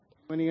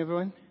Morning,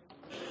 everyone.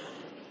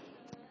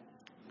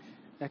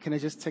 Can I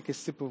just take a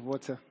sip of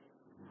water?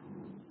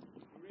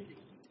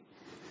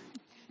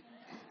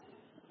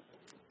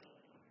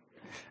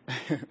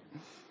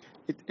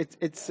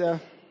 It's. I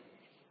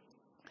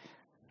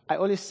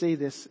always say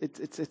this.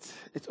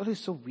 It's always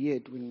so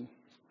weird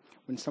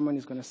when someone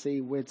is going to say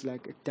words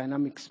like a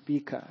dynamic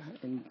speaker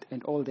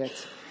and all that.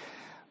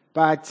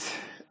 But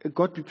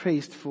God be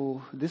praised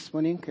for this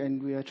morning,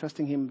 and we are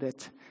trusting Him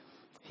that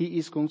He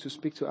is going to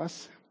speak to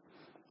us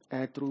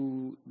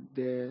through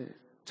the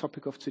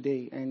topic of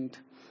today. And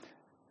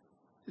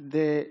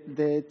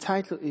the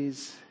title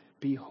is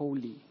Be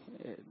Holy.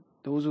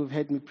 Those who have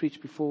heard me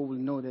preach before will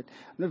know that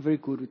I'm not very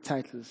good with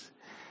titles.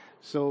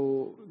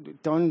 So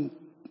don't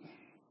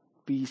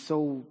be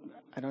so,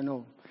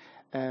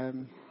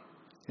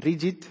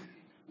 rigid.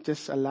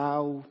 Just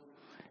allow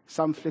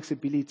some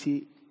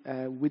flexibility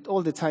with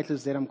all the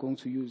titles that I'm going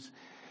to use.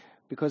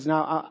 Because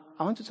now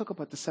I want to talk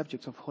about the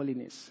subject of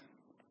holiness.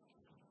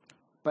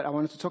 But I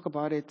wanted to talk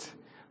about it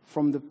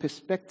from the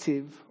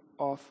perspective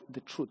of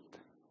the truth.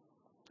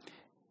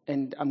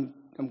 And I'm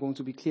going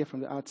to be clear from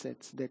the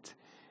outset that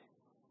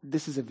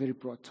this is a very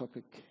broad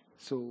topic.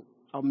 So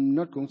I'm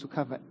not going to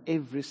cover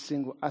every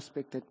single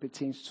aspect that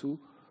pertains to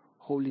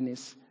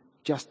holiness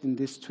just in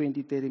this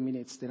 20, 30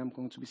 minutes that I'm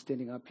going to be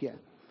standing up here.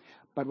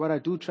 But what I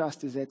do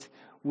trust is that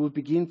we'll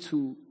begin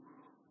to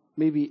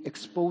maybe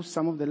expose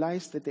some of the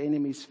lies that the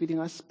enemy is feeding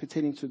us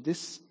pertaining to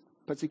this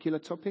particular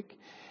topic.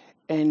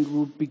 And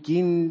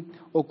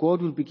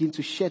God will begin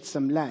to shed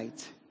some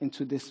light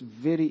into this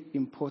very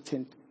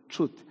important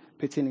truth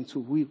pertaining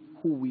to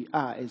who we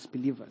are as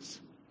believers.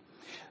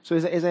 So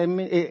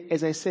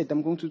as I said,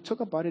 I'm going to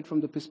talk about it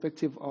from the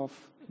perspective of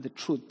the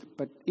truth.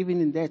 But even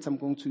in that, I'm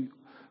going to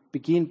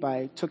begin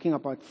by talking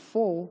about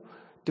 4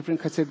 different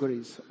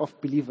categories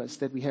of believers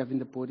that we have in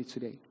the body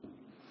today.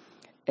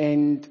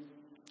 And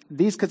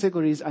these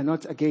categories are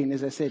not, again,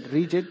 as I said,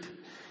 rigid.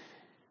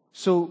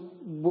 So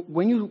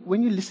when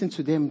you listen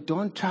to them,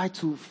 don't try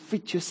to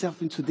fit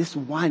yourself into this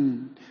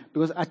one.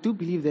 Because I do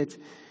believe that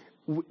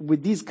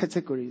with these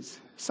categories,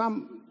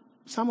 some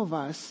of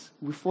us,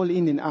 we fall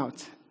in and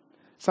out.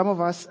 Some of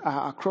us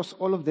are across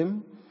all of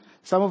them.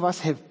 Some of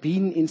us have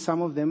been in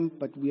some of them,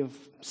 but we have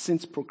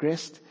since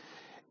progressed.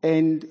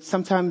 And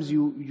sometimes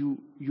you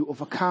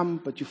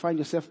overcome, but you find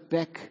yourself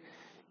back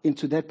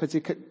into that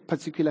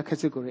particular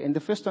category. And the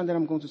first one that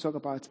I'm going to talk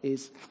about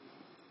is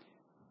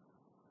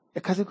a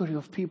category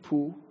of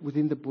people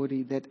within the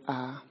body that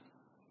are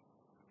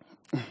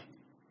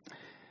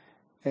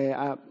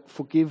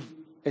forgive,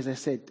 as I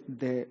said,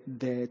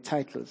 the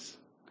titles.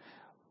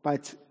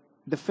 But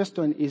the first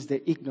one is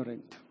the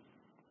ignorant.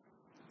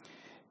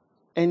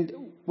 And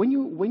when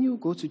you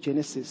go to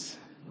Genesis,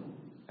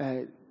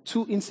 2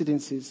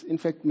 incidences, in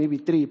fact maybe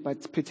 3,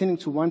 but pertaining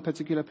to one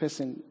particular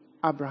person,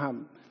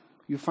 Abraham,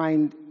 you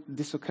find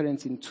this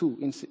occurrence in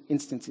 2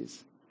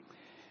 instances.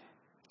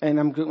 And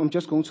I'm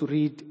just going to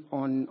read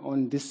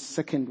on this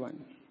second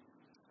one,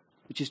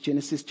 which is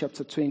Genesis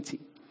chapter 20.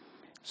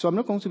 So I'm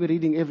not going to be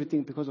reading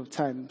everything because of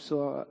time.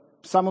 So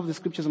some of the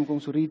scriptures I'm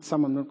going to read,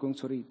 some I'm not going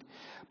to read.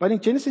 But in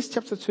Genesis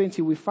chapter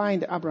 20, we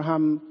find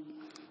Abraham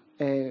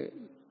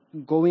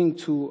going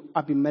to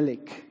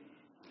Abimelech.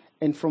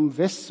 And from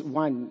verse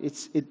 1,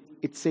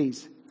 it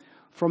says,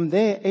 "From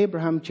there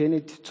Abraham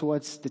journeyed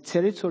towards the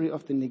territory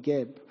of the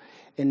Negeb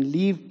and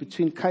lived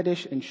between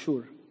Kadesh and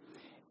Shur.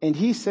 And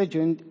he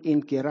sojourned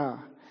in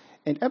Gerar.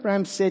 And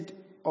Abraham said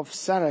of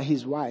Sarah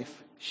his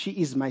wife, 'She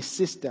is my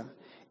sister.'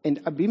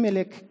 And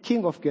Abimelech,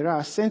 king of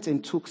Gerar, sent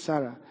and took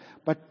Sarah.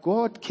 But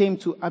God came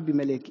to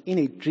Abimelech in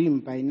a dream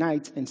by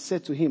night and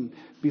said to him,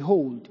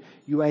 'Behold,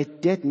 you are a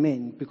dead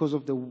man because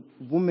of the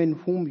woman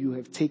whom you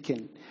have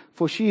taken,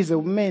 for she is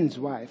a man's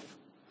wife.'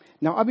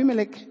 Now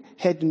Abimelech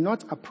had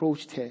not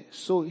approached her.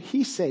 So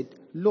he said,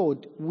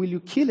 'Lord, will you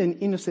kill an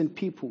innocent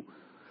people?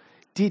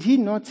 Did he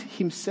not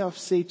himself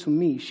say to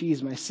me, she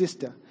is my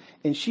sister?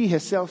 And she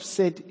herself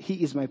said, he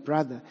is my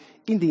brother.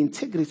 In the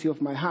integrity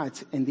of my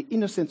heart and the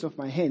innocence of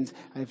my hands,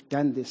 I have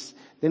done this.'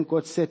 Then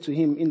God said to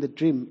him in the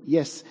dream,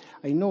 'Yes,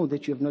 I know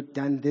that you have not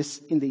done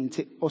this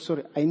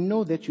I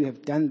know that you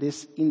have done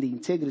this in the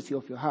integrity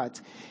of your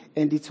heart.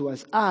 And it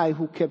was I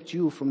who kept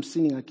you from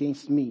sinning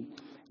against me.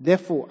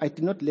 Therefore, I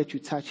did not let you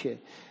touch her.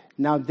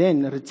 Now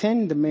then,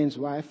 return the man's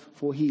wife,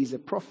 for he is a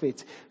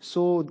prophet,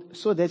 so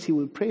that he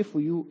will pray for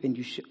you and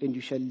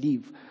you shall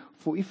live.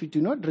 For if you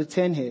do not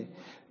return her,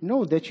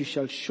 know that you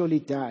shall surely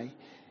die,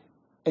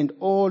 and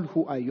all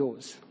who are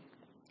yours.'"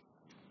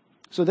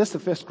 So that's the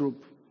first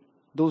group,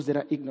 those that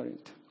are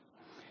ignorant.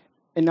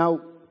 And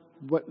now,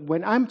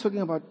 when I'm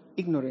talking about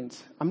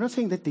ignorance, I'm not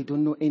saying that they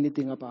don't know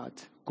anything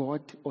about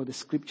God or the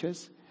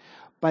scriptures,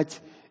 but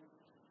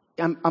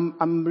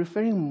I'm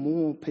referring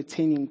more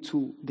pertaining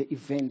to the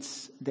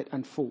events that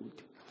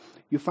unfold.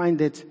 You find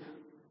that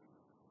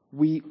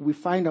we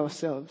find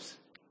ourselves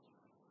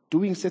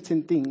doing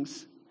certain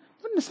things,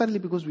 not necessarily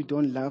because we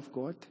don't love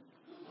God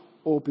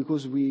or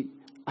because we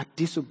are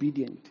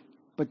disobedient,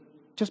 but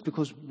just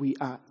because we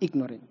are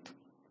ignorant.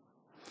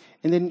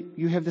 And then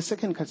you have the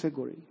second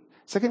category.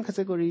 Second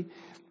category,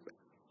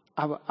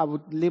 I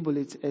would label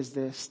it as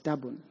the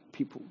stubborn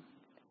people.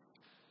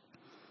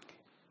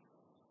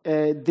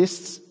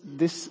 This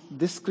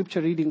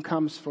scripture reading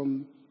comes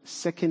from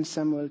 2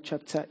 Samuel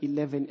chapter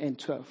 11 and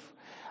 12.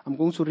 I'm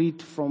going to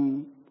read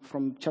from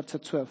chapter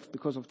 12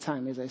 because of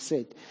time, as I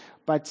said.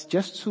 But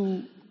just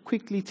to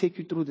quickly take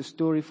you through the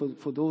story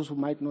for those who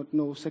might not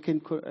know,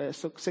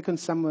 2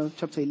 Samuel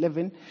chapter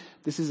 11,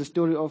 this is the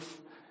story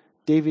of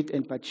David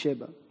and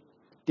Bathsheba.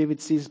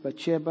 David sees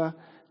Bathsheba,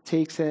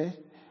 takes her,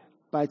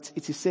 but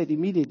it is said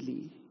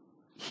immediately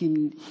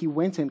he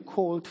went and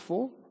called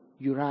for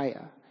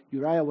Uriah.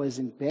 Uriah was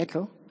in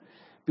battle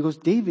because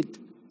David,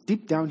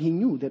 deep down, he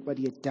knew that what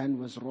he had done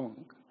was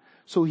wrong.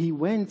 So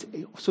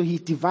he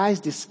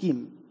devised a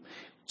scheme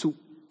to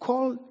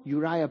call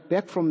Uriah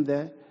back from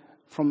the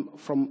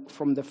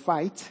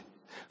fight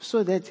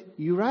so that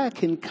Uriah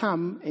can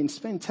come and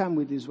spend time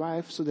with his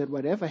wife so that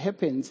whatever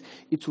happens,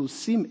 it will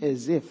seem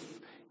as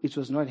if it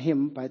was not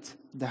him but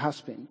the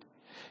husband.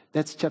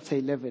 That's chapter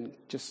 11,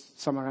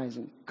 just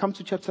summarizing. Come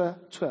to chapter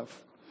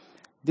 12.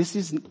 This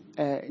is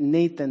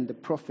Nathan the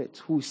prophet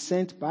who is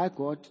sent by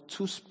God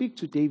to speak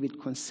to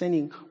David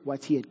concerning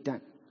what he had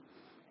done.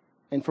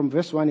 And from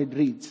verse 1 it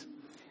reads,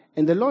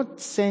 "And the Lord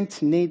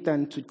sent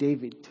Nathan to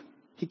David.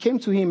 He came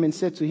to him and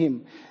said to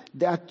him,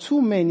 'There are two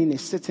men in a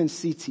certain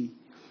city,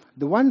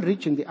 the one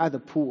rich and the other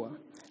poor.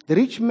 The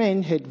rich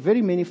man had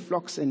very many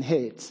flocks and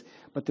herds,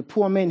 but the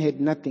poor man had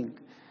nothing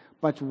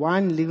but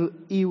one little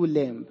ewe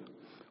lamb,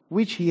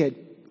 which he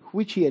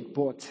had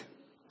bought,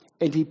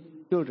 and his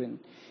children.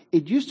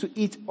 It used to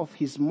eat of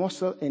his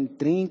morsel and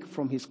drink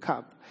from his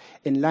cup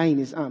and lie in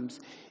his arms.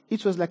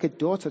 It was like a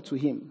daughter to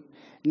him.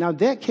 Now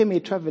there came a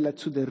traveler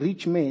to the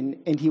rich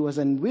man, and he was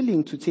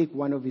unwilling to take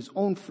one of his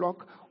own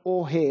flock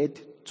or herd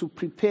to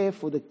prepare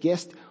for the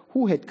guest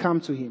who had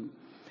come to him.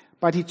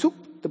 But he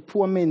took the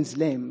poor man's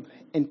lamb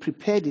and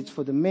prepared it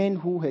for the man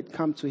who had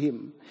come to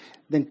him.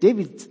 Then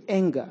David's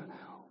anger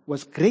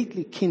was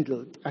greatly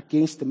kindled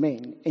against the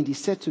man, and he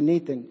said to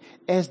Nathan,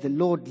 'As the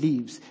Lord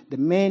lives, the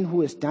man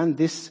who has done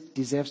this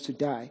deserves to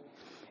die.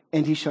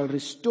 And he shall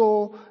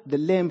restore the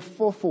lamb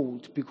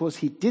fourfold, because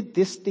he did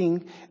this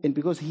thing and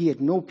because he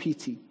had no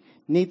pity.'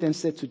 Nathan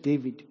said to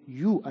David,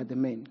 'You are the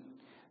man.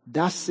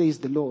 Thus says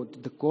the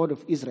Lord, the God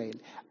of Israel,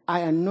 I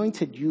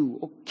anointed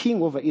you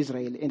king over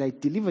Israel, and I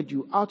delivered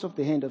you out of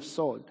the hand of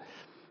Saul.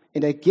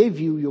 And I gave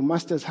you your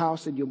master's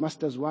house and your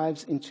master's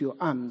wives into your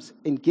arms,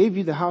 and gave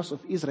you the house of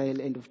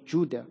Israel and of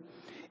Judah.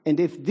 And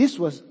if this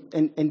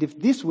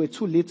were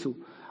too little,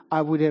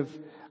 I would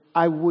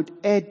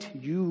add to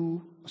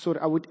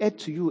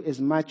you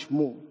as much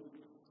more.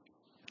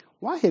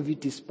 Why have you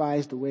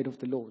despised the word of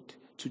the Lord,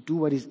 to do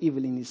what is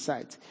evil in his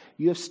sight?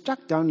 You have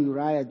struck down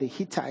Uriah the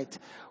Hittite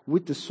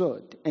with the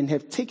sword, and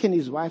have taken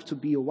his wife to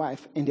be your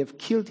wife, and have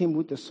killed him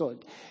with the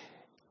sword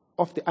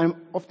of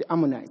the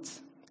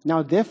Ammonites.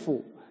 Now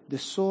therefore, the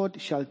sword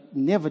shall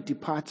never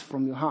depart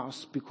from your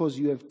house, because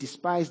you have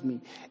despised me,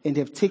 and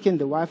have taken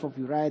the wife of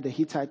Uriah the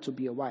Hittite to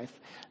be a wife.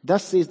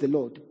 Thus says the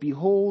Lord,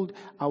 behold,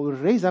 I will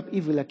raise up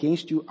evil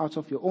against you out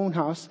of your own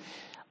house,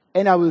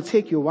 and I will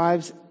take your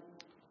wives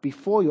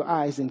before your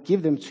eyes and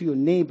give them to your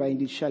neighbor, and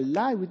it shall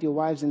lie with your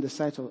wives in the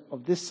sight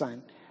of this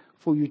sign.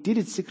 For you did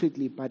it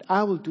secretly, but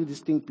I will do this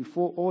thing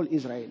before all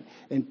Israel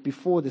and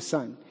before the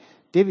sun.'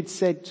 David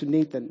said to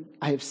Nathan,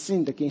 'I have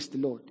sinned against the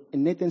Lord.'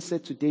 And Nathan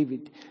said to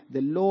David,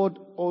 'The Lord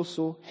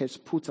also has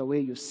put away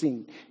your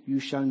sin. You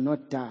shall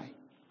not die.'"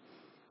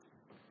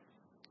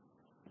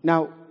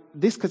 Now,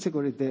 this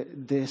category,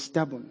 the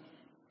stubborn.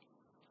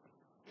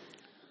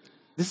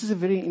 This is a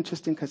very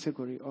interesting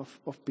category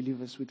of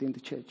believers within the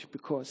church,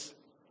 because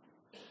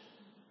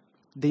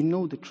they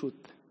know the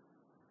truth.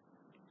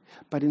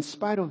 But in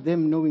spite of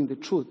them knowing the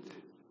truth,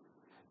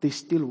 they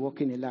still walk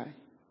in a lie.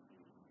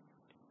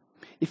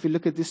 If you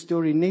look at this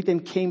story, Nathan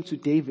came to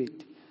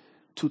David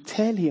to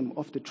tell him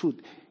of the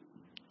truth.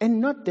 And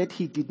not that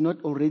he did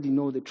not already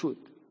know the truth.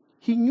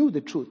 He knew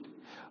the truth.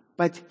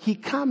 But he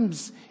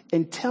comes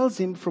and tells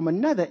him from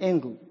another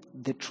angle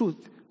the truth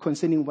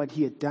concerning what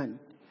he had done.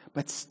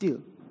 But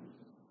still,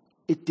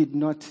 it did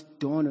not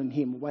dawn on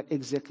him what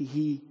exactly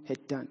he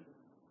had done.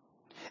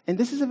 And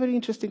this is a very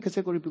interesting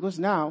category, because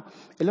now,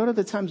 a lot of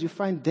the times you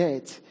find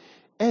that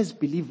as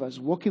believers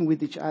walking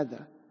with each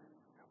other,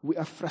 we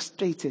are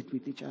frustrated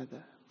with each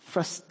other,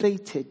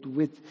 frustrated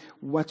with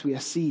what we are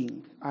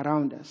seeing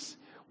around us.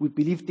 We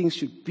believe things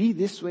should be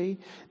this way,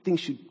 things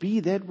should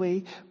be that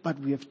way, but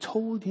we have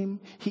told him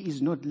he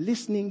is not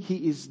listening,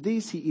 he is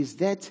this, he is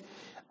that.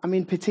 I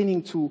mean,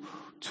 pertaining to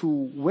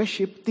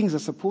worship, things are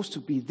supposed to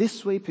be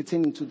this way.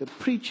 Pertaining to the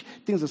preach,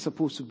 things are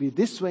supposed to be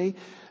this way.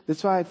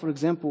 That's why, for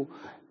example,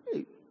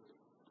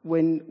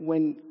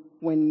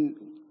 when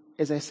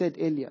as I said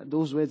earlier,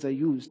 those words are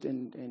used,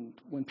 and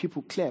when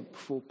people clap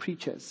for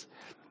preachers,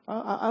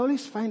 I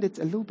always find it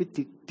a little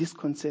bit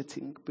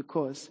disconcerting,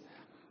 because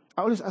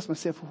I always ask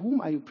myself,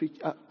 whom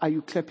are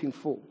you clapping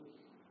for?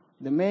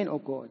 The man or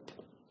God?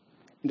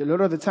 And a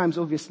lot of the times,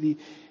 obviously,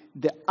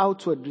 the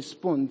outward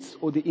response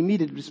or the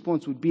immediate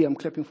response would be, I'm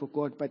clapping for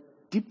God.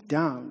 But deep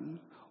down,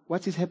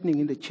 what is happening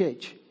in the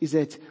church is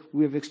that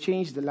we have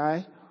exchanged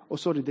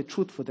the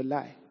truth for the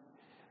lie,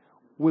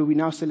 where we're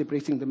now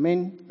celebrating the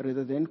man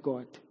rather than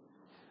God,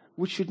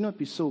 which should not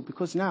be so,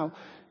 because now,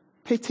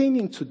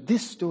 pertaining to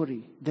this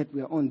story that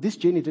we're on, this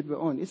journey that we're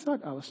on, it's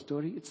not our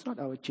story, it's not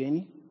our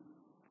journey.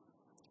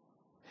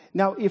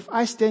 Now, if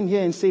I stand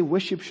here and say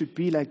worship should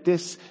be like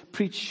this,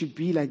 preach should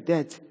be like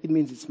that, it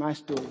means it's my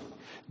story.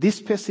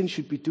 This person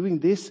should be doing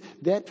this,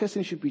 that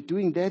person should be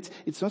doing that.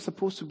 It's not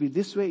supposed to be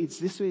this way, it's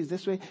this way, it's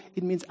this way.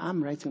 It means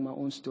I'm writing my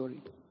own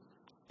story,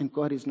 and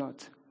God is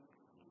not.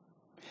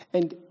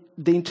 And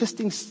the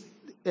interesting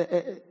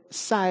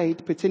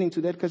side pertaining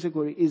to that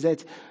category is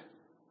that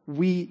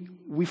we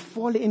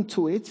fall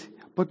into it,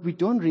 but we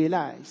don't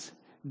realize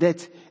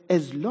that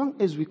as long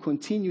as we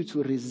continue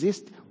to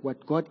resist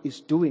what God is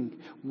doing,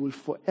 we will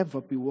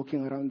forever be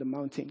walking around the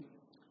mountain.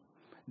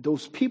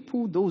 Those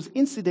people, those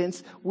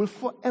incidents will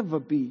forever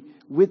be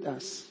with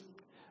us.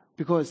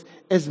 Because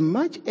as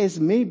much as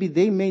maybe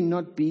they may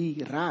not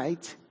be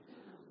right,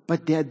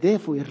 but they are there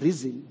for a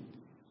reason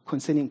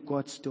concerning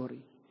God's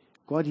story.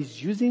 God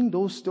is using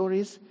those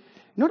stories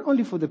not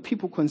only for the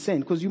people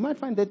concerned, because you might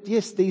find that,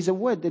 yes, there is a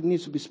word that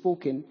needs to be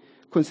spoken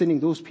concerning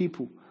those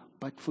people,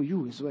 but for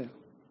you as well.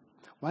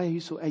 Why are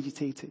you so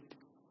agitated?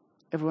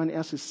 Everyone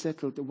else is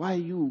settled. Why are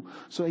you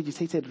so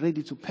agitated,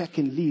 ready to pack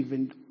and leave,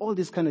 and all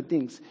these kind of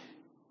things?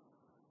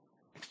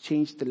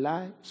 Exchange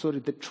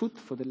the truth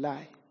for the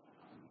lie.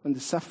 On the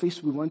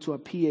surface, we want to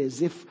appear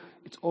as if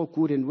it's all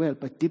good and well,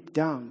 but deep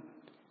down,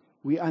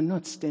 we are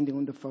not standing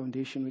on the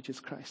foundation, which is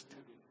Christ.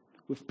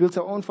 We've built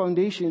our own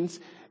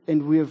foundations,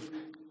 and we have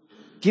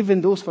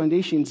given those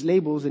foundations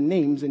labels and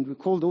names, and we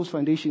call those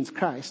foundations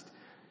Christ.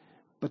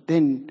 But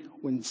then,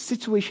 when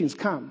situations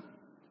come,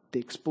 they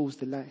expose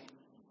the lie.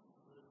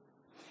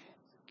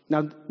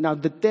 Now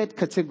the third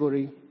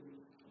category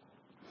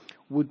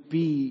would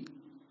be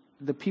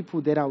the people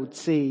that I would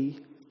say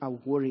are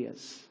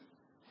warriors.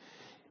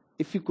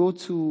 If you go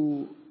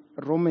to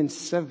Romans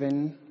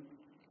 7,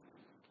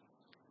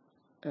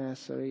 I'm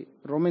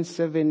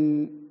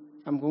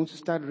going to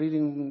start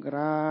reading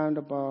around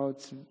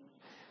about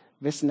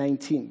verse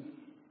 19.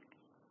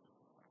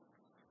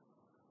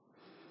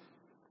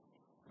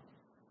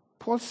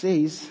 Paul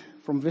says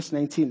from verse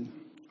 19,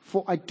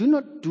 "For I do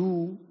not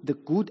do the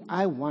good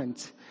I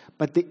want,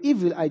 but the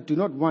evil I do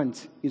not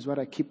want is what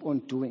I keep on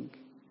doing."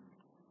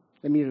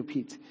 Let me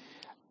repeat.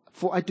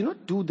 "For I do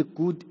not do the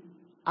good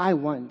I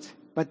want,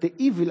 but the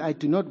evil I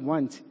do not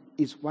want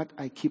is what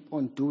I keep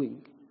on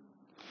doing."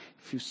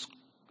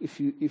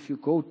 If you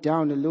go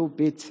down a little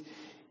bit,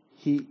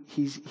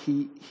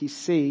 he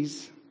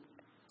says,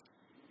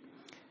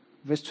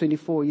 verse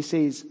 24, he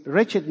says,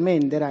 "Wretched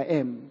man that I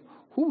am,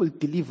 who will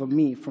deliver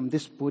me from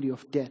this body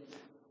of death?"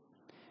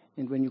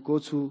 And when you go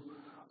to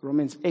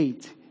Romans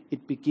 8,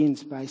 it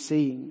begins by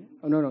saying,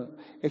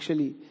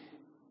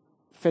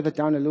 further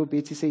down a little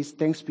bit, he says,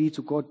 "Thanks be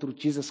to God through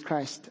Jesus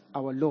Christ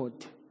our Lord.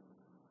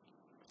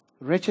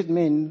 Wretched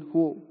man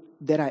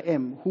that I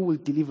am, who will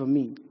deliver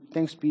me?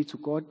 Thanks be to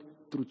God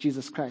through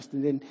Jesus Christ."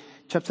 And then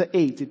chapter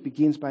 8, it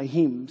begins by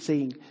him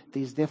saying,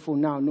 "There is therefore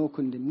now no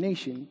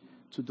condemnation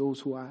to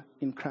those who are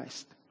in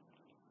Christ."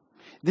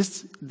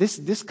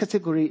 This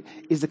category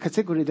is the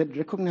category that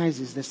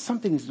recognizes that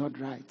something is not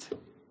right.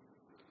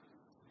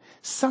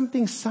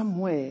 Something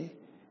somewhere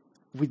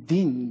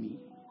within me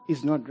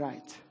is not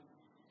right.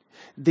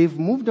 They've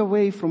moved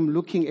away from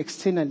looking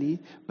externally,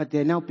 but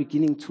they're now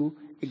beginning to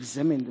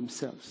examine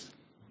themselves.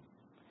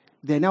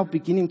 They're now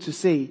beginning to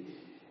say,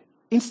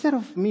 instead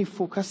of me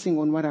focusing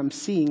on what I'm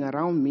seeing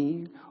around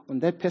me, on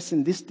that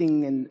person, this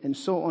thing, and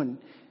so on,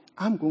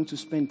 I'm going to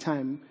spend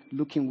time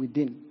looking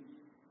within.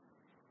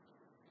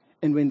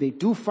 And when they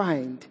do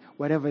find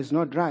whatever is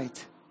not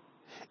right,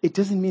 it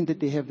doesn't mean that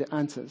they have the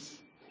answers.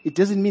 It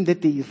doesn't mean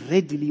that they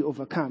readily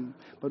overcome.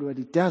 But what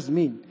it does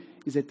mean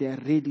is that they are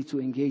ready to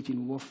engage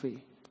in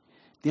warfare.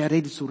 They are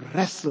ready to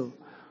wrestle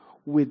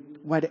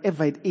with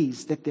whatever it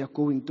is that they are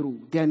going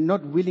through. They are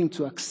not willing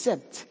to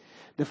accept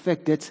the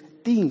fact that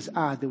things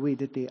are the way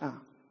that they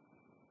are.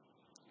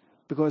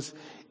 Because,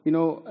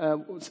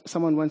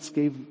 someone once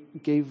gave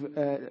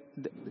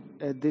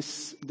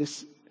this.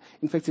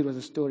 In fact, it was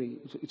a story.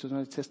 It was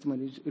not a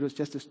testimony. It was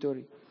just a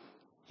story.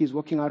 He's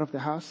walking out of the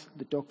house.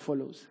 The dog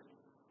follows.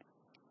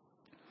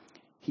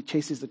 He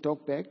chases the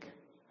dog back.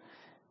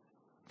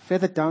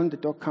 Further down, the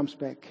dog comes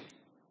back.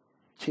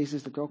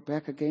 Chases the dog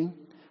back again.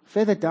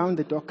 Further down,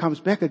 the dog comes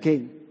back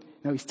again.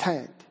 Now he's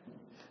tired.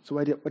 So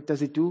what does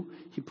he do?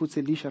 He puts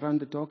a leash around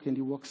the dog and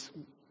he walks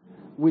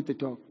with the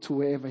dog to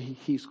wherever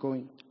he's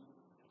going.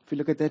 If you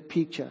look at that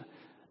picture,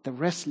 the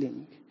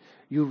wrestling,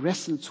 you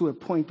wrestle to a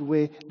point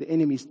where the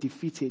enemy is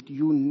defeated.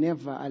 You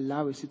never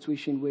allow a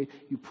situation where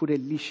you put a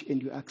leash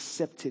and you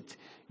accept it.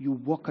 You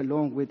walk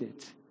along with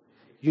it.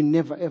 You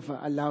never ever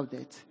allow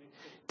that.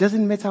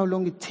 Doesn't matter how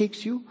long it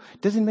takes you.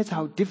 Doesn't matter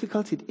how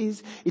difficult it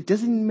is. It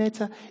doesn't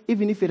matter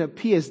even if it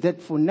appears that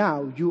for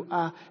now you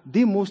are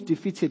the most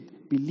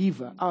defeated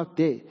believer out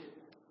there.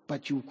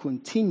 But you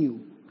continue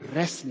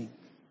wrestling.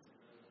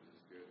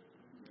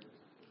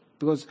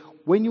 Because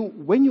when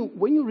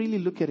you really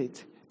look at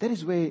it, that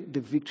is where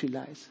the victory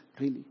lies,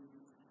 really.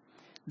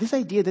 This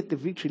idea that the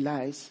victory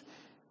lies,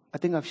 I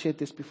think I've shared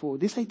this before,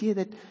 this idea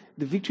that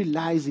the victory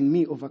lies in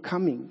me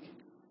overcoming.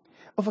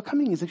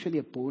 Overcoming is actually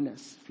a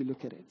bonus if you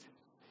look at it.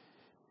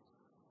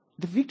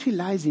 The victory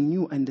lies in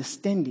you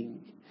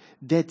understanding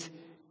that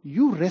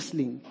you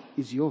wrestling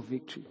is your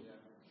victory.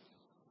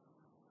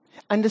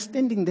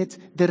 Understanding that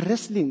the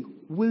wrestling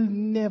will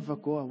never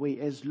go away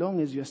as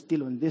long as you're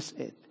still on this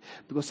earth.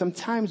 Because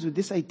sometimes with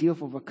this idea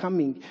of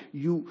overcoming,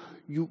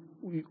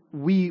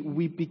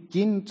 we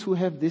begin to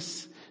have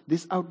this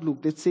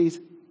outlook that says,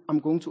 I'm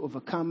going to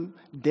overcome,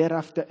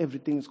 thereafter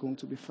everything is going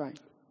to be fine.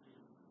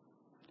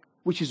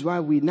 Which is why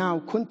we're now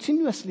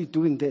continuously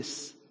doing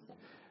this.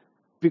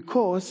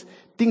 Because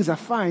things are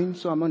fine,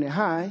 so I'm on a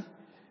high,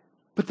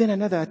 but then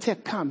another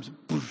attack comes.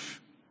 Boosh.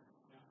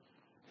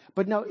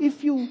 But now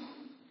if you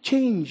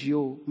change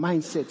your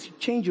mindset,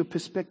 change your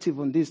perspective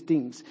on these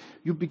things,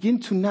 you begin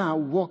to now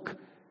walk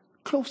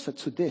closer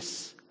to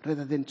this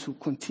rather than to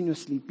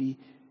continuously be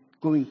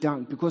going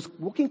down. Because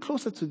walking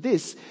closer to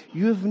this,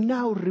 you have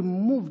now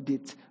removed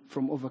it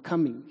from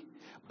overcoming.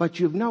 But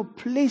you have now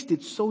placed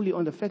it solely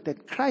on the fact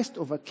that Christ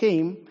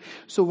overcame.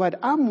 So what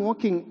I'm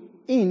walking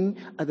in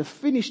are the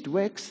finished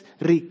works,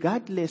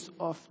 regardless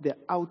of the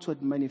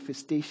outward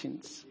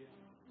manifestations.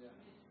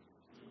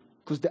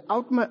 Because the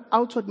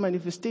outward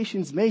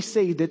manifestations may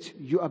say that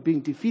you are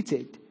being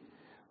defeated.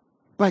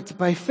 But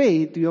by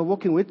faith, you are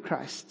walking with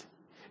Christ.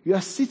 You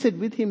are seated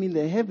with him in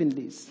the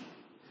heavenlies.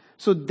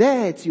 So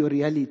that's your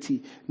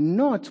reality,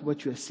 not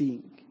what you are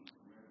seeing.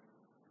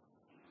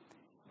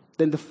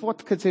 Then the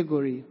fourth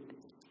category,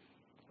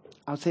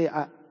 I'll say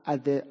are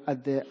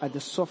the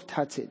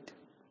soft-hearted.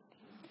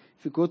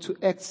 If you go to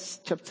Acts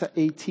chapter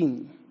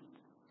 18,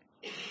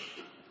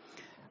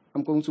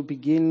 I'm going to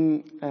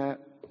begin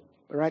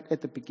right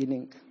at the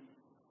beginning.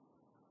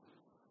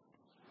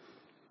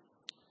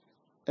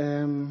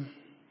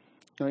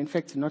 No, in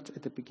fact, not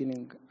at the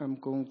beginning. I'm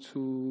going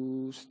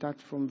to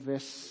start from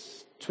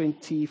verse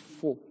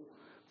 24.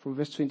 From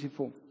verse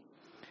 24. It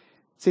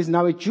says,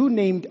 Now a Jew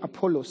named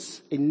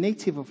Apollos, a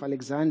native of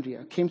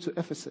Alexandria, came to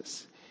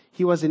Ephesus.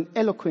 He was an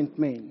eloquent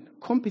man,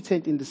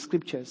 competent in the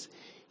scriptures.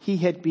 He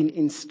had been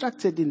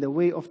instructed in the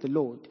way of the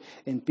Lord,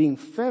 and being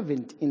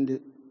fervent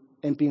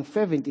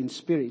in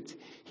spirit,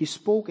 he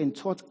spoke and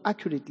taught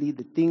accurately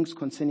the things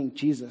concerning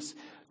Jesus,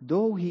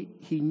 though he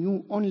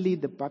knew only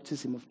the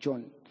baptism of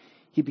John.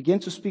 He began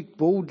to speak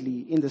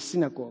boldly in the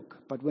synagogue,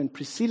 but when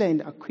Priscilla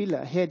and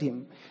Aquila heard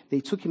him, they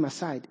took him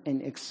aside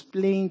and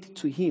explained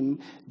to him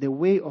the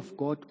way of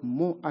God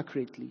more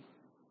accurately.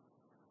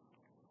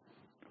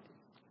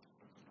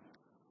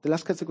 The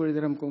last category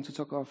that I'm going to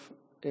talk of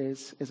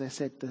is, as I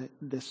said,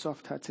 the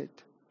soft-hearted.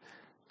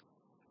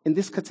 In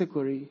this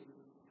category,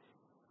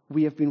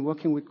 we have been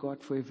working with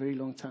God for a very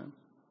long time.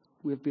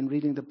 We have been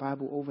reading the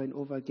Bible over and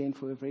over again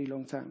for a very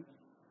long time.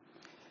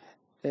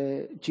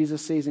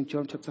 Jesus says in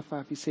John chapter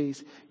 5, he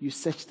says, you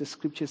search the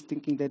scriptures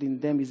thinking that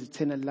in them is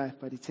eternal life,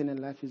 but eternal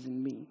life is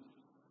in me.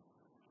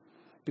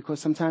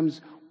 Because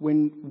sometimes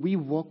when we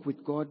walk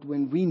with God,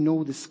 when we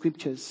know the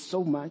scriptures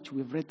so much,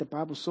 we've read the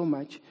Bible so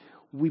much,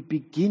 we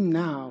begin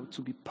now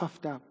to be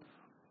puffed up.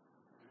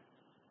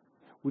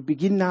 We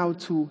begin now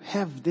to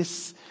have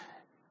this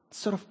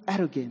sort of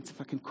arrogance,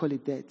 if I can call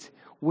it that,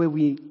 where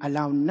we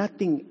allow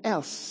nothing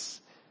else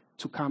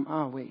to come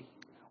our way.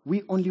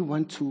 We only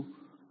want to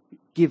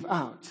give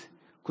out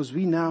because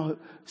we now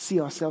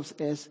see ourselves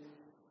as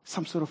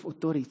some sort of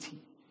authority.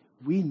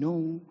 We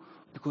know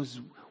because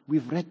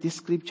we've read this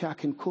scripture, I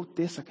can quote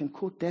this, I can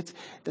quote that.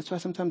 That's why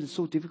sometimes it's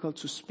so difficult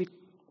to speak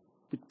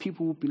with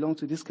people who belong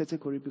to this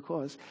category,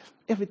 because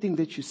everything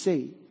that you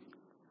say,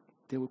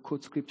 they will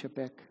quote scripture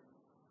back.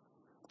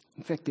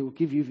 In fact, they will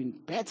give you even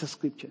better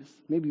scriptures.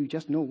 Maybe you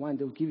just know one,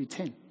 they will give you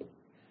 10.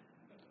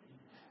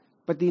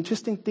 But the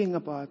interesting thing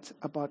about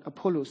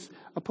Apollos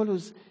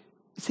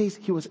says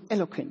he was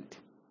eloquent.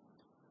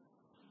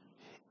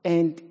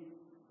 And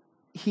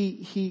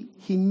he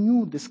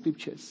knew the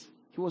scriptures.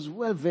 He was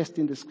well versed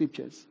in the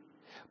scriptures.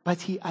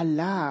 But he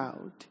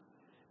allowed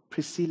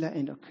Priscilla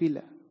and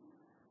Aquila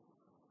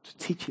to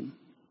teach him.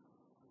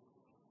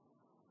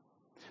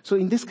 So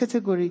in this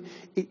category,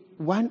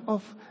 one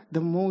of the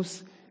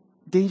most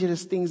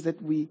dangerous things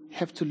that we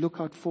have to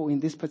look out for in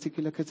this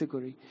particular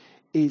category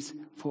is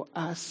for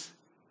us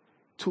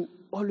to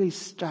always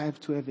strive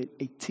to have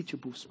a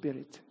teachable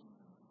spirit.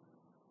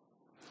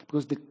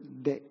 Because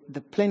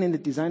the plan and the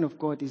design of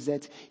God is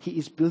that he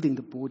is building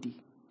the body.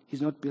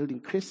 He's not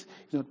building Chris,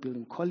 he's not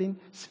building Colin,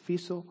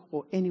 Sfiso,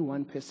 or any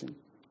one person.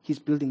 He's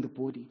building the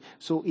body.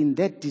 So in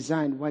that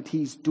design, what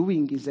he's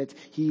doing is that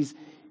he's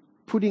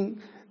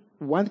putting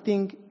one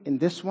thing in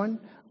this one,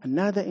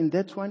 another in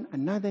that one,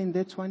 another in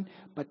that one,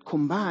 but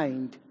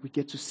combined, we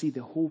get to see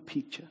the whole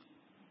picture.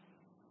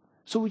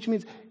 So which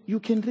means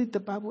you can read the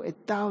Bible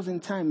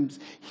 1,000 times,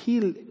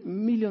 heal 1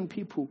 million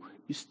people,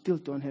 you still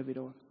don't have it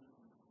all.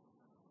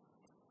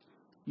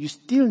 You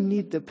still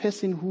need the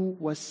person who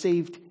was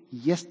saved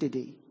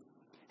yesterday.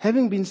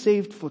 Having been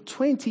saved for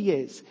 20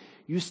 years,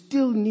 You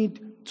still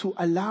need to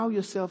allow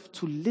yourself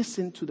to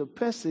listen to the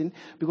person,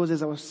 because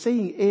as I was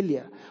saying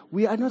earlier,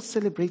 we are not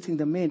celebrating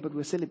the man, but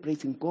we're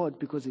celebrating God,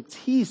 because it's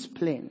His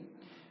plan.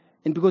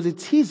 And because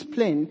it's His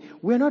plan,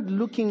 we're not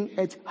looking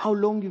at how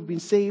long you've been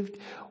saved,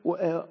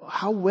 or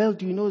how well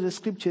do you know the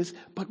scriptures,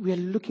 but we are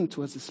looking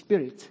towards the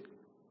Spirit.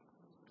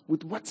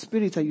 With what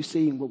spirit are you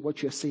saying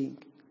what you're saying?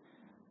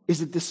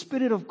 Is it the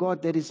Spirit of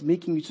God that is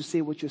making you to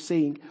say what you're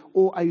saying,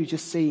 or are you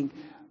just saying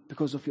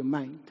because of your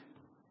mind?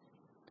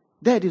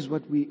 That is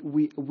what we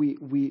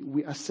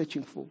are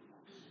searching for.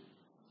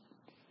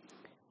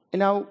 And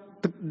now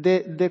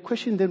the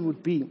question then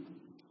would be,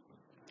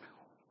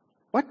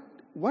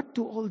 what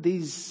do all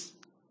these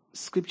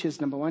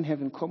scriptures, number one,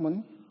 have in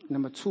common?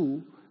 Number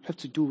two, have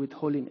to do with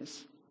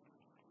holiness?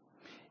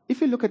 If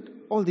you look at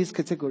all these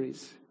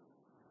categories,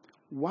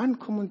 one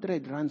common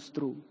thread runs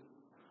through,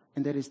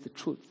 and that is the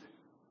truth.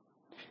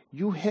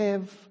 You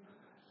have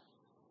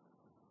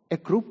a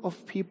group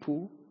of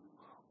people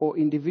or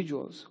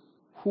individuals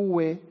who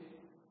were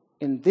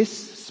in this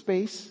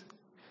space.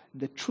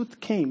 The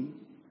truth came,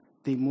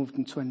 they moved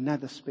into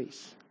another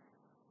space.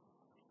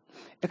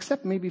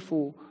 Except maybe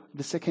for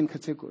the second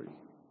category.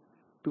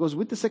 Because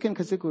with the second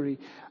category,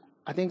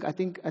 I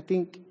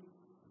think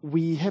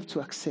we have to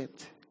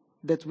accept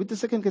that with the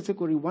second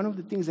category, one of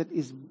the things that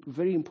is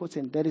very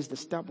important, that is the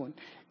stubborn,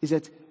 is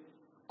that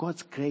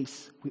God's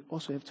grace we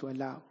also have to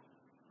allow.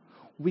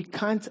 We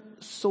can't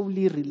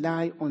solely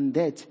rely on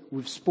that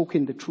we've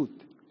spoken the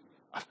truth.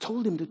 I've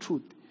told him the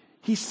truth.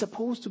 He's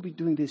supposed to be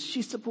doing this.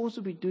 She's supposed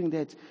to be doing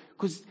that,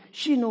 because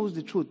she knows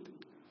the truth.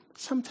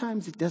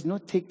 Sometimes it does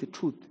not take the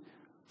truth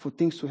for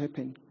things to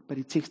happen, but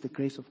it takes the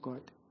grace of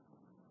God.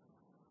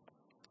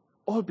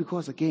 All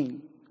because,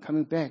 again,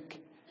 coming back,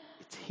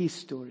 it's His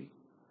story.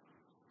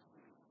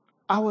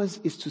 Ours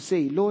is to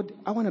say, Lord,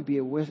 I want to be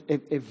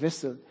a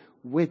vessel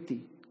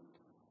worthy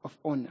of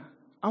honor.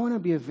 I want to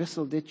be a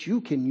vessel that you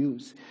can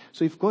use.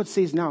 So if God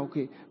says now,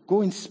 okay,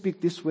 go and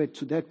speak this word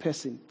to that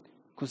person,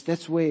 because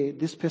that's where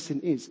this person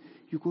is.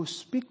 You go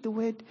speak the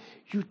word.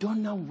 You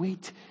don't now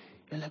wait.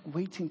 You're like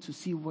waiting to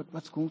see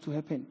what's going to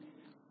happen.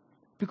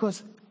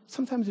 Because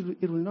sometimes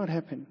it will not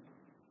happen.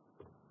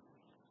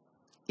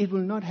 It will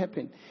not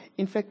happen.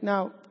 In fact,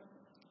 now,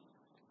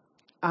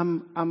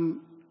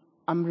 I'm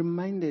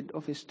reminded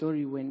of a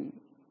story when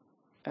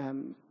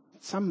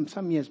some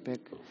years back,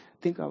 I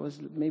think I was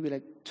maybe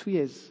like 2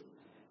 years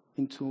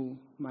into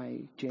my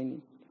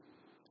journey.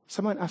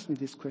 Someone asked me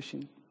this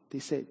question. They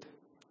said,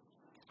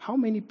 how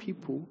many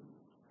people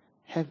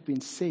have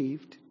been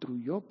saved through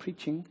your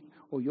preaching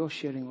or your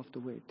sharing of the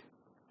word?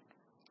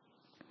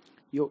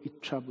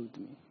 It troubled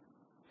me.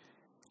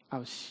 I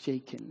was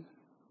shaken.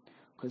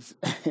 Because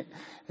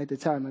at the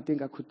time, I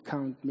think I could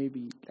count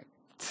maybe like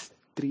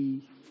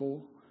 3,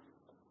 4.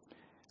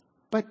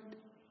 But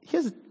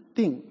here's the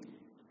thing.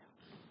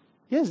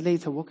 Years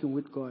later, walking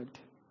with God,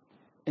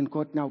 and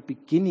God now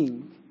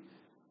beginning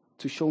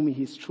to show me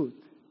His truth,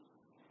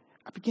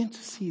 I began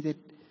to see that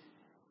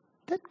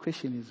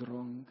question is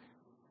wrong.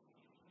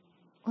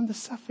 On the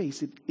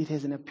surface, it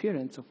has an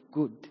appearance of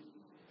good.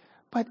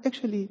 But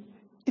actually,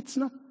 it's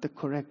not the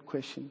correct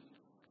question.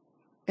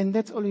 And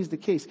that's always the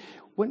case.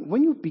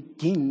 When you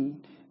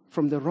begin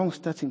from the wrong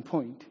starting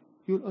point,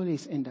 you'll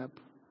always end up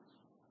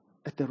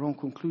at the wrong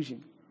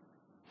conclusion.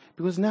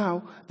 Because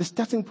now, the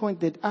starting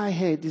point that I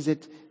had is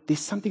that there's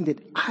something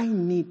that I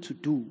need to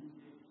do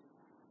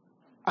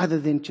other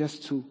than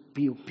just to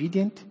be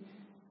obedient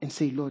and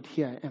say, Lord,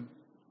 here I am.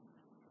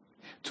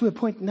 To a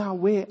point now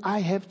where I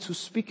have to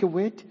speak a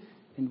word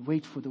and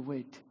wait for the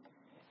word.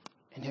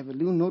 And have a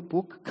little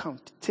notebook,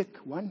 count, tick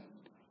 1,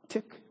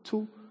 tick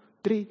 2,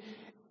 3.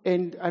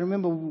 And I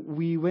remember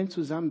we went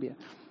to Zambia.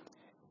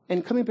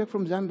 And coming back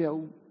from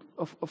Zambia,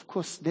 of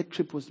course, that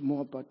trip was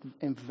more about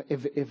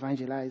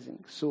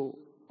evangelizing. So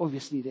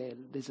obviously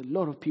there's a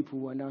lot of people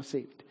who are now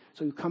saved.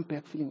 So you come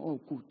back feeling, oh,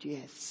 good,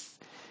 yes.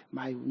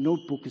 My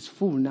notebook is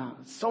full now.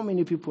 So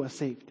many people are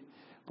saved.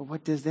 But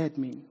what does that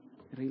mean,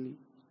 really?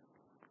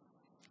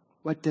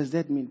 What does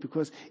that mean?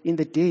 Because in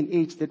the day and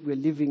age that we're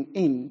living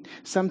in,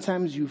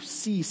 sometimes you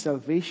see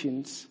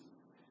salvations,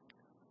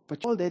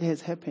 but all that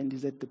has happened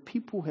is that the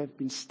people have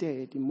been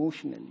stirred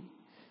emotionally,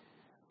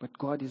 but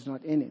God is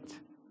not in it.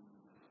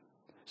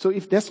 So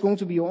if that's going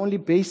to be your only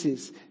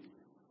basis,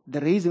 the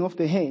raising of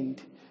the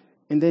hand,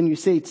 and then you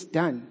say it's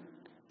done,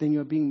 then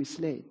you're being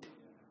misled.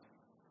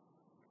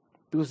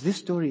 Because this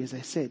story, as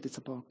I said, it's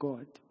about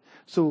God.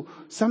 So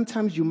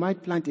sometimes you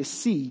might plant a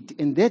seed,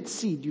 and that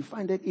seed, you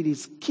find that it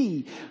is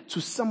key to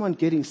someone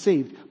getting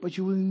saved, but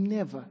you will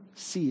never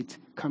see it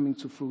coming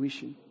to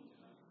fruition.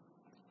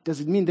 Does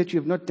it mean that you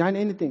have not done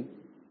anything?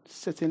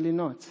 Certainly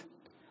not.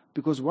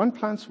 Because one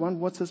plants, one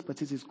waters,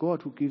 but it is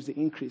God who gives the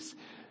increase.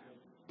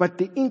 But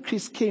the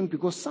increase came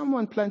because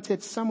someone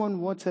planted, someone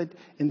watered,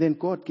 and then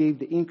God gave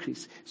the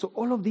increase. So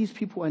all of these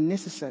people are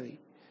necessary.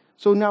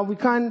 So now we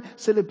can't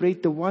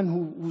celebrate the one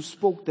who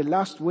spoke the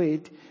last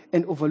word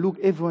and overlook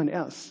everyone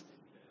else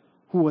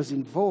who was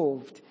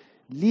involved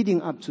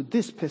leading up to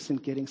this person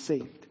getting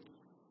saved.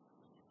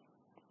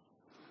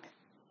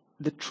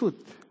 The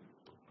truth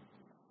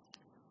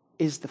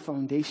is the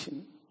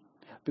foundation.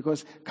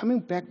 Because coming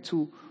back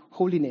to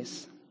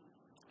holiness,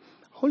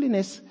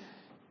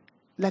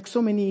 like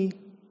so many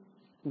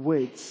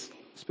words,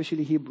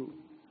 especially Hebrew,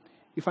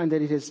 you find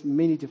that it has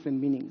many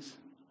different meanings.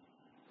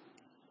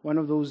 One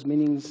of those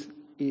meanings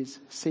is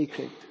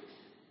sacred,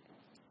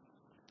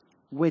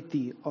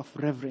 worthy of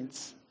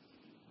reverence,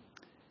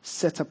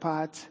 set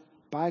apart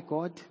by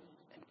God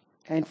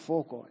and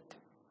for God,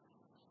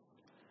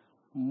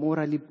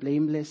 morally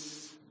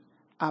blameless,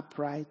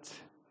 upright,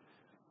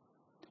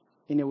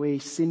 in a way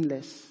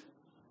sinless,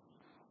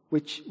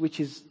 which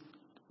is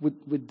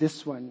with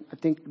this one. I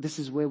think this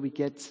is where we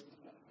get,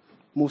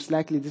 most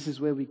likely this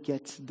is where we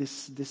get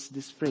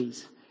this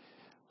phrase,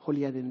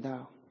 holier than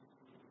thou.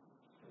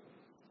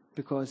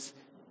 Because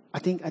I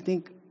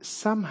think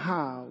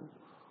somehow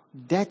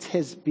that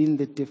has been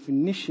the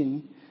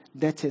definition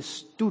that has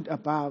stood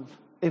above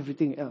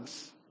everything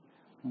else.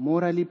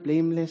 Morally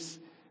blameless,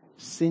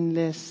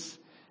 sinless,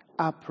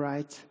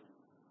 upright,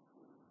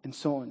 and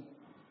so on.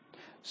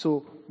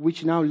 So,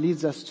 which now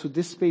leads us to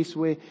this space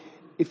where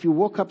if you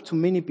walk up to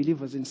many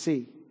believers and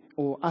say,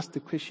 or ask the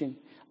question,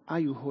 are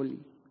you holy?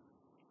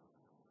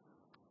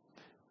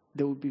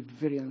 They will be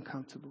very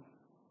uncomfortable.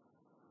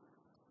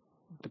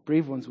 The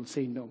brave ones will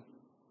say no.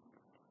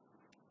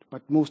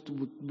 But most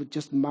would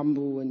just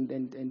mumble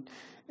and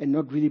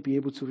not really be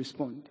able to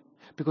respond.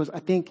 Because I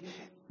think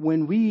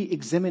when we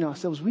examine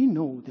ourselves, we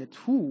know that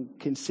who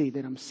can say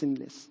that I'm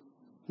sinless?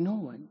 No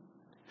one.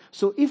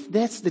 So if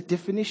that's the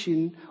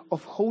definition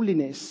of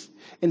holiness,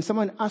 and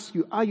someone asks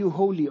you, are you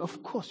holy?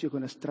 Of course you're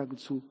going to struggle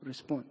to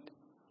respond.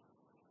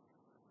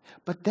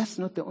 But that's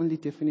not the only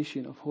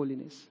definition of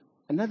holiness.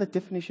 Another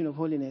definition of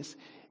holiness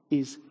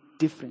is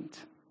different,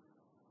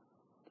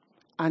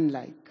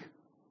 unlike,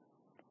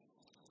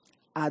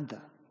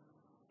 other.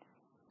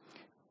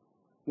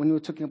 When we're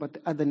talking about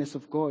the otherness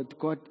of God,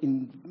 God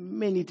in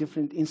many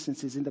different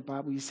instances in the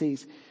Bible, he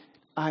says,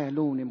 I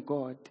alone am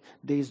God.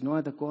 There is no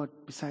other God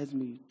besides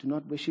me. Do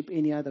not worship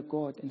any other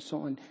God, and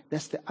so on.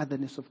 That's the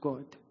otherness of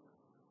God.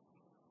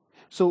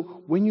 So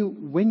when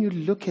you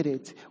look at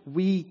it,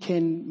 we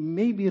can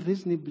maybe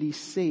reasonably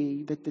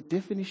say that the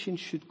definition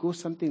should go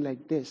something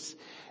like this,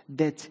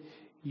 that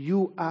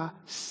you are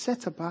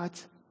set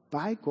apart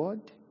by God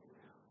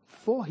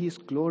for his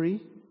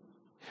glory,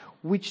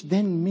 which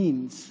then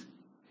means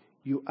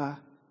you are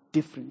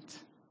different.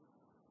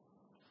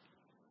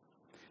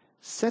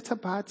 Set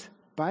apart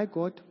by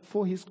God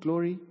for his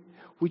glory,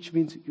 which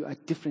means you are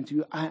different.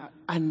 You are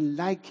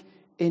unlike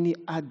any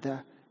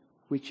other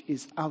which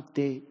is out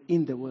there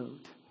in the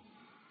world.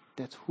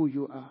 That's who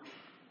you are.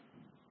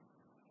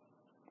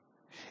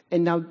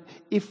 And now,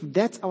 if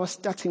that's our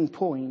starting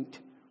point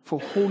for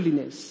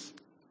holiness,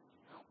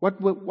 what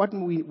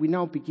we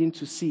now begin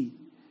to see,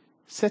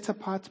 set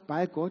apart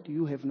by God,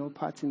 you have no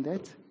part in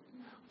that.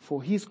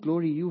 For his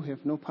glory, you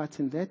have no part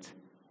in that.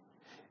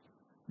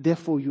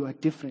 Therefore, you are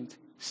different.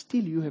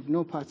 Still, you have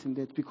no part in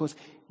that, because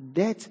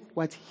that's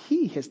what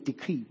he has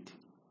decreed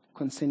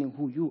concerning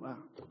who you are.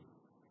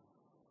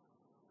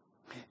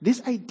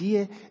 This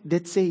idea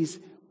that says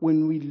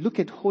when we look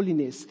at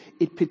holiness,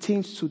 it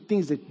pertains to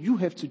things that you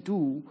have to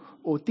do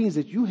or things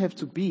that you have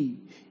to be,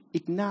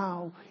 it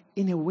now,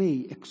 in a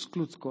way,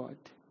 excludes God.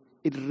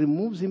 It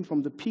removes him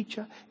from the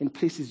picture and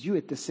places you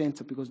at the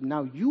center, because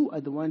now you are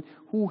the one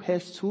who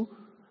has to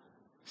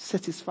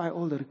satisfy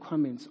all the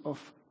requirements of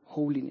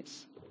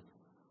holiness.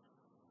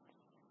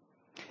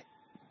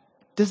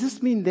 Does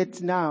this mean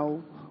that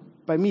now,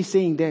 by me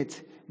saying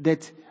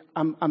that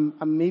I'm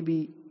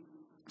maybe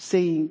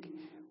saying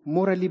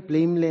morally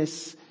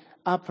blameless,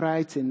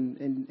 upright,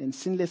 and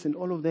sinless, and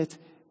all of that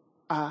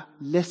are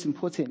less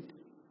important?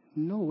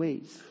 No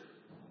ways.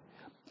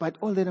 But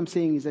all that I'm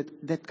saying is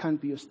that can't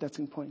be your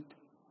starting point.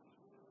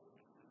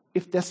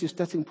 If that's your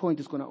starting point,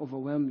 it's going to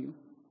overwhelm you.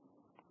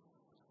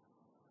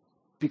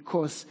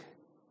 Because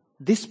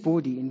this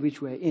body in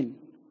which we're in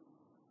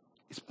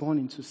is born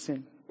into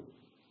sin.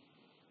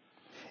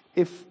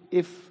 If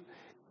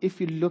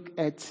you look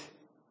at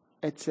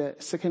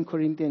 2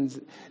 Corinthians,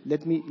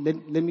 let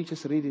me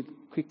just read it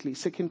quickly.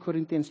 2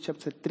 Corinthians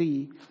chapter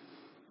 3,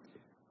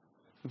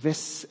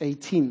 verse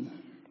 18.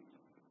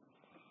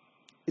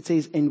 It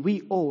says, and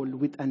we all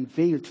with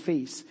unveiled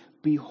face,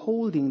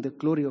 beholding the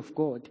glory of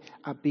God,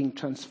 are being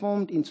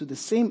transformed into the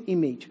same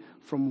image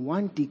from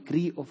one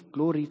degree of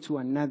glory to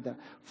another.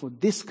 For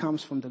this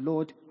comes from the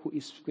Lord, who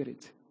is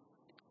Spirit.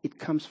 It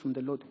comes from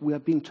the Lord. We are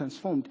being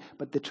transformed,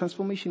 but the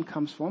transformation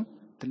comes from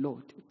the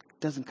Lord. It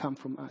doesn't come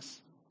from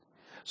us.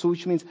 So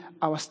which means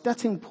our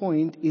starting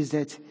point is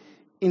that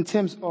in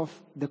terms of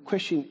the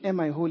question, am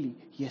I holy?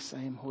 Yes,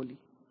 I am holy.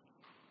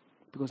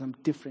 Because I'm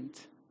different.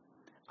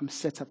 I'm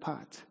set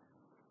apart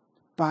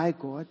by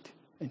God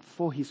and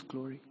for his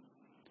glory.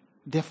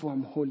 Therefore,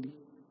 I'm holy.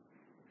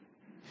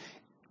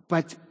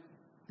 But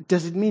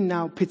does it mean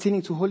now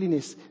pertaining to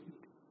holiness,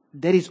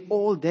 that is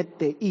all that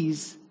there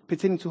is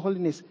pertaining to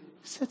holiness?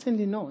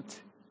 Certainly not.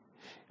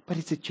 But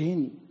it's a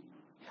journey.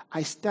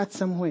 I start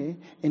somewhere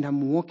and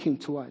I'm walking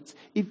towards.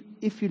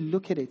 If you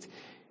look at it,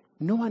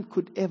 no one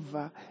could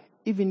ever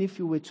even if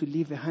you were to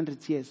live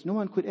 100 years, no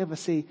one could ever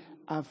say,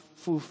 I've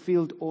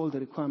fulfilled all the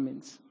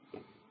requirements.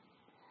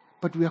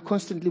 But we are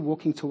constantly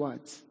walking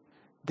towards.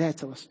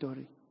 That's our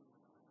story.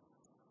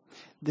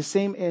 The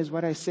same as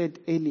what I said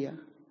earlier,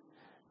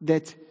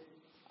 that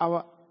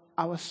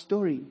our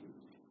story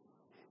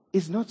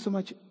is not so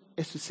much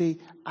as to say,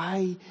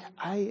 I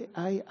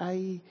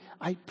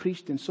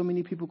preached and so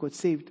many people got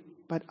saved,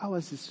 but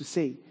ours is to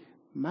say,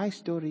 my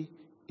story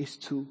is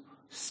to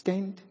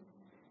stand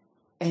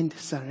and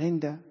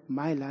surrender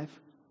my life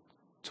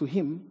to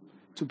Him,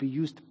 to be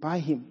used by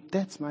Him.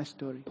 That's my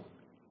story.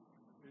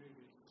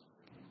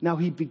 Now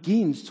He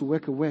begins to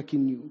work a work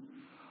in you,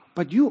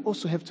 but you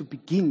also have to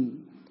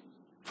begin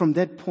from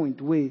that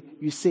point where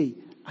you say,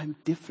 I'm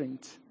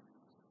different.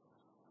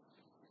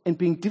 And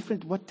being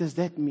different, what does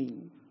that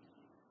mean?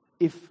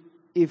 If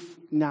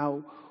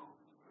now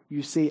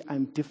you say,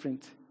 I'm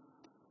different,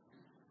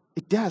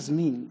 it does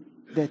mean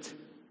that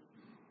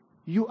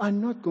you are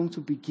not going to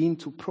begin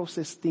to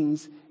process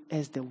things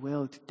as the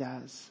world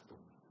does.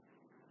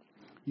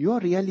 Your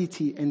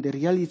reality and the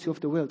reality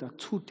of the world are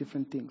two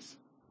different things.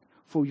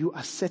 For you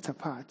are set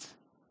apart.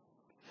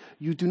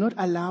 You do not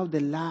allow the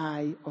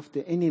lie of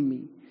the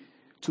enemy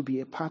to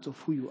be a part of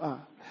who you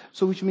are.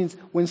 So which means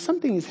when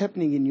something is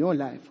happening in your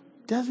life,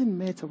 doesn't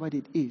matter what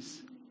it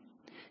is,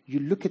 you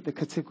look at the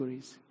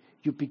categories,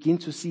 you begin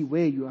to see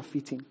where you are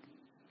fitting.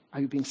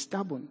 Are you being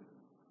stubborn,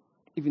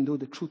 even though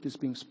the truth is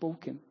being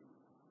spoken?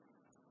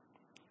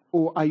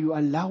 Or are you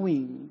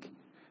allowing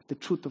the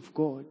truth of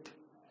God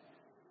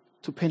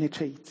to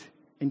penetrate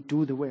and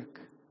do the work?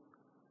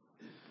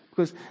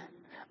 Because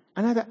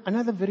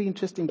another very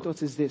interesting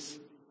thought is this.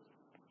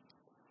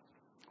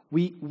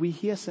 We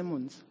hear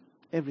sermons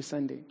every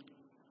Sunday.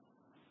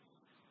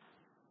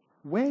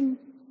 When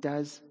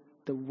does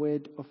the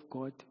word of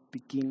God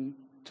begin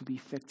to be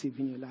effective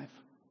in your life?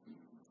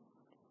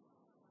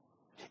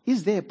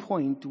 Is there a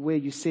point where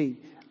you say,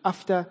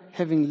 after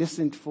having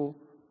listened for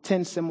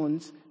 10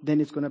 sermons,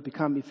 then it's going to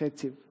become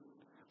effective?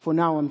 For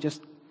now, I'm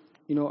just,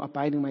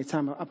 abiding my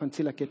time up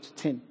until I get to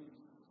 10.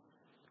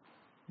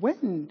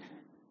 When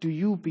do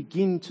you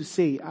begin to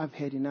say, I've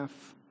had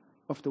enough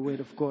of the word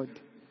of God?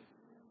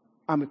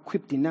 I'm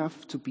equipped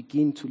enough to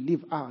begin to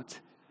live out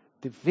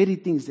the very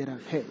things that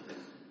I've heard.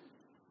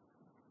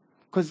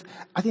 Because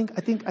I think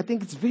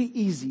it's very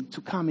easy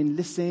to come and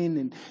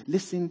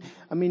listen.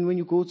 I mean, when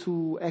you go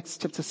to Acts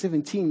chapter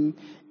 17,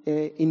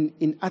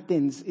 in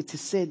Athens, it is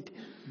said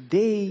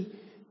they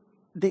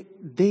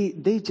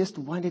just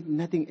wanted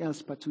nothing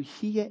else but to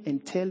hear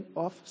and tell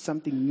of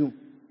something new.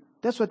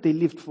 That's what they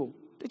lived for.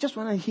 They just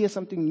want to hear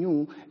something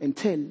new and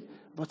tell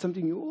about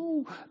something new.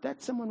 Oh,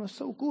 that someone was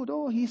so good.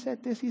 Oh, he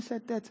said this, he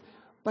said that.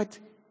 But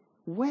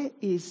where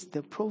is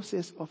the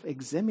process of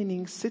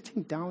examining,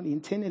 sitting down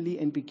internally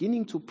and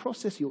beginning to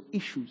process your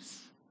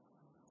issues?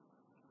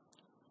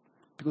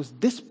 Because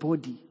this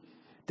body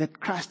that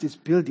Christ is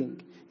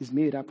building is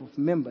made up of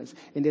members.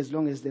 And as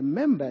long as the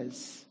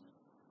members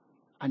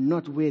are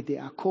not where they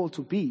are called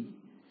to be,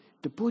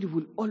 the body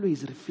will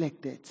always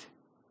reflect that.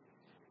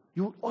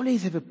 You will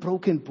always have a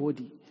broken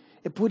body,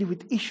 a body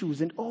with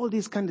issues and all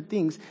these kind of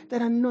things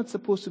that are not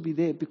supposed to be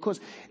there, because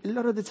a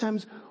lot of the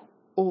times,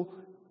 or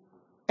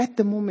at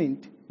the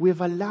moment, we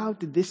have allowed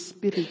this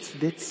spirit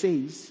that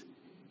says,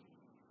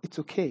 it's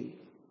okay.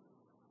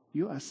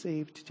 You are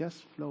saved,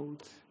 just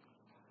float.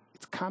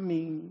 It's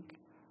coming.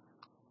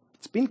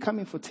 It's been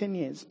coming for 10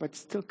 years, but it's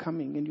still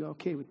coming, and you're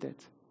okay with that.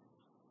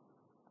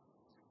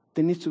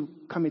 There needs to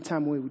come a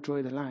time where we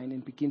draw the line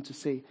and begin to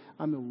say,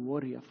 I'm a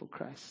warrior for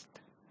Christ.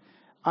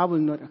 I will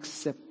not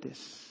accept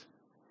this.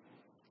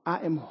 I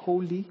am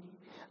holy.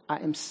 I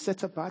am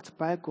set apart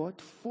by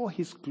God for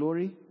His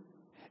glory.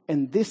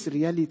 And this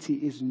reality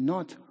is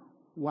not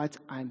what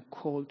I'm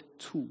called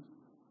to.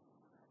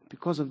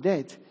 Because of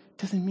that,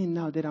 doesn't mean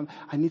now that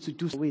I need to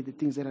do away the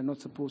things that are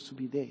not supposed to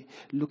be there.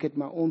 Look at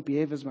my own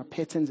behaviors, my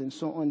patterns, and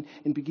so on,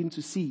 and begin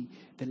to see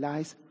the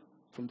lies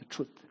from the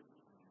truth.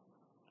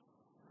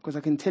 Because I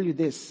can tell you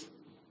this,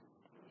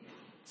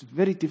 it's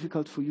very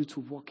difficult for you to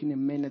walk in a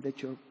manner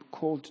that you're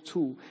called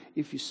to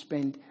if you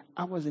spend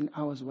hours and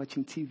hours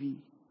watching TV,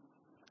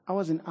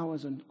 hours and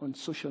hours on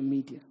social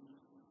media.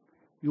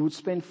 You would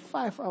spend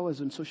 5 hours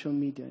on social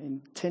media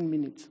and 10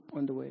 minutes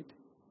on the word.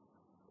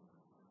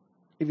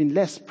 Even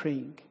less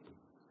praying.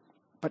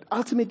 But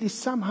ultimately,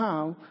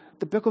 somehow,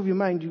 the back of your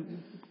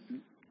mind,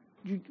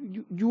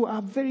 you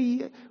are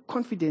very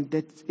confident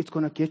that it's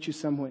going to get you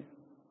somewhere.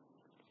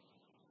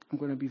 I'm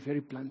going to be very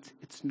blunt.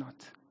 It's not.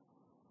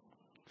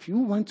 If you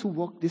want to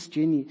walk this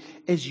journey,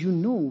 as you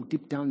know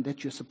deep down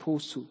that you're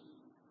supposed to,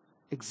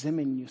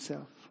 examine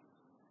yourself.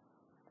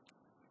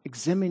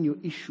 Examine your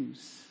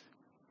issues.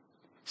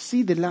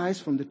 See the lies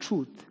from the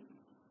truth.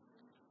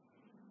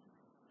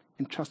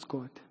 And trust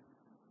God.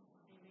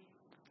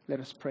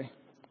 Let us pray.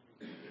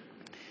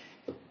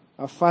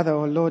 Our Father,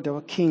 our Lord,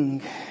 our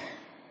King,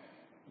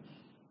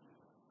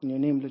 in your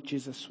name, Lord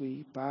Jesus,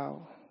 we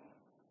bow.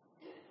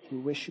 We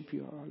worship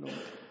you, our Lord.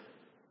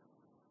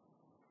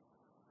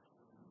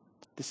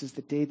 This is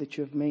the day that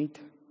you have made.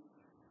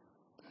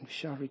 We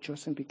shall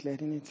rejoice and be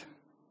glad in it.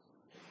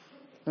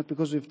 Not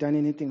because we've done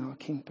anything, our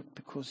King, but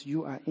because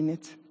you are in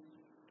it.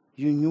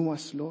 You knew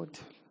us, Lord,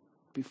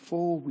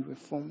 before we were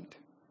formed.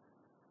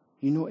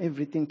 You know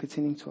everything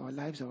pertaining to our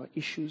lives, our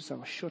issues,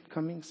 our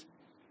shortcomings.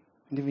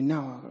 And even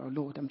now, our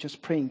Lord, I'm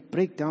just praying,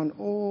 break down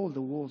all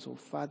the walls, oh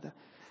Father,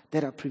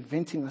 that are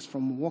preventing us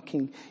from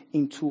walking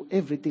into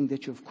everything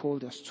that you've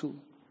called us to.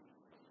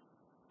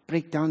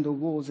 Break down the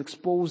walls,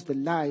 expose the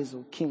lies,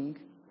 oh King.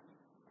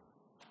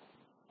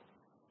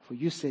 For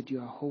you said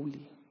you are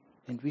holy,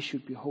 and we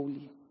should be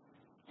holy.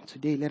 And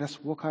today, let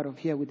us walk out of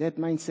here with that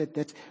mindset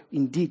that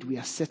indeed we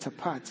are set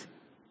apart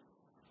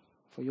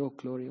for your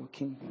glory, O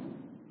King.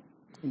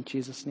 In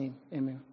Jesus' name, amen.